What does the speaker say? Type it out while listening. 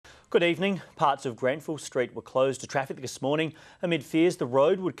Good evening. Parts of Grenfell Street were closed to traffic this morning amid fears the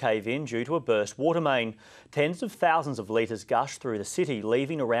road would cave in due to a burst water main. Tens of thousands of litres gushed through the city,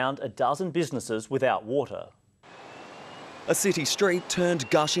 leaving around a dozen businesses without water. A city street turned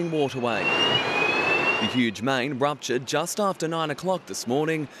gushing waterway. The huge main ruptured just after 9 o'clock this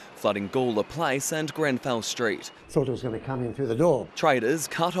morning, flooding Gawler Place and Grenfell Street. Thought it was going to come in through the door. Traders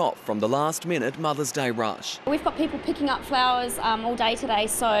cut off from the last-minute Mother's Day rush. We've got people picking up flowers all day today,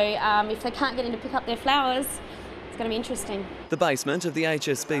 so if they can't get in to pick up their flowers, it's going to be interesting. The basement of the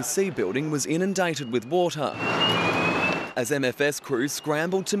HSBC building was inundated with water as MFS crews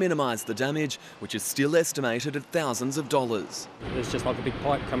scrambled to minimise the damage, which is still estimated at thousands of dollars. There's just like a big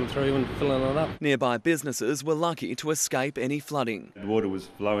pipe coming through and filling it up. Nearby businesses were lucky to escape any flooding. The water was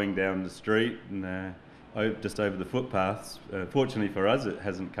flowing down the street and just over the footpaths. Fortunately for us, it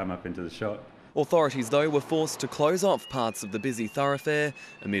hasn't come up into the shop. Authorities, though, were forced to close off parts of the busy thoroughfare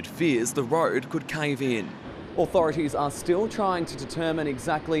amid fears the road could cave in. Authorities are still trying to determine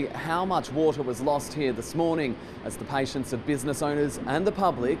exactly how much water was lost here this morning as the patience of business owners and the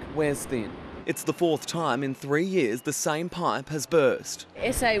public wears thin. It's the fourth time in 3 years the same pipe has burst.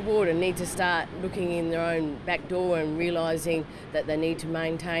 SA Water need to start looking in their own back door and realising that they need to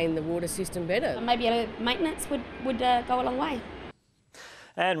maintain the water system better. Maybe a maintenance would go a long way.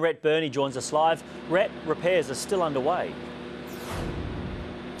 And Rhett Burney joins us live. Rhett, repairs are still underway.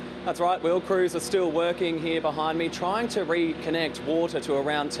 That's right, Will. Crews are still working here behind me, trying to reconnect water to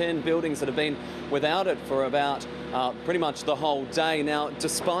around 10 buildings that have been without it for about pretty much the whole day. Now,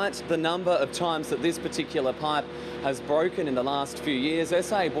 despite the number of times that this particular pipe has broken in the last few years,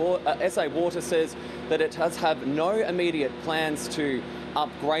 SA Water says that it does have no immediate plans to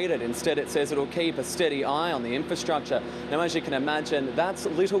upgrade it. Instead, it says it'll keep a steady eye on the infrastructure. Now, as you can imagine, that's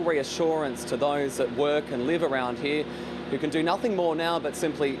little reassurance to those that work and live around here, who can do nothing more now but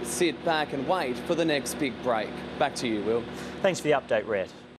simply sit back and wait for the next big break. Back to you, Will. Thanks for the update, Rhett.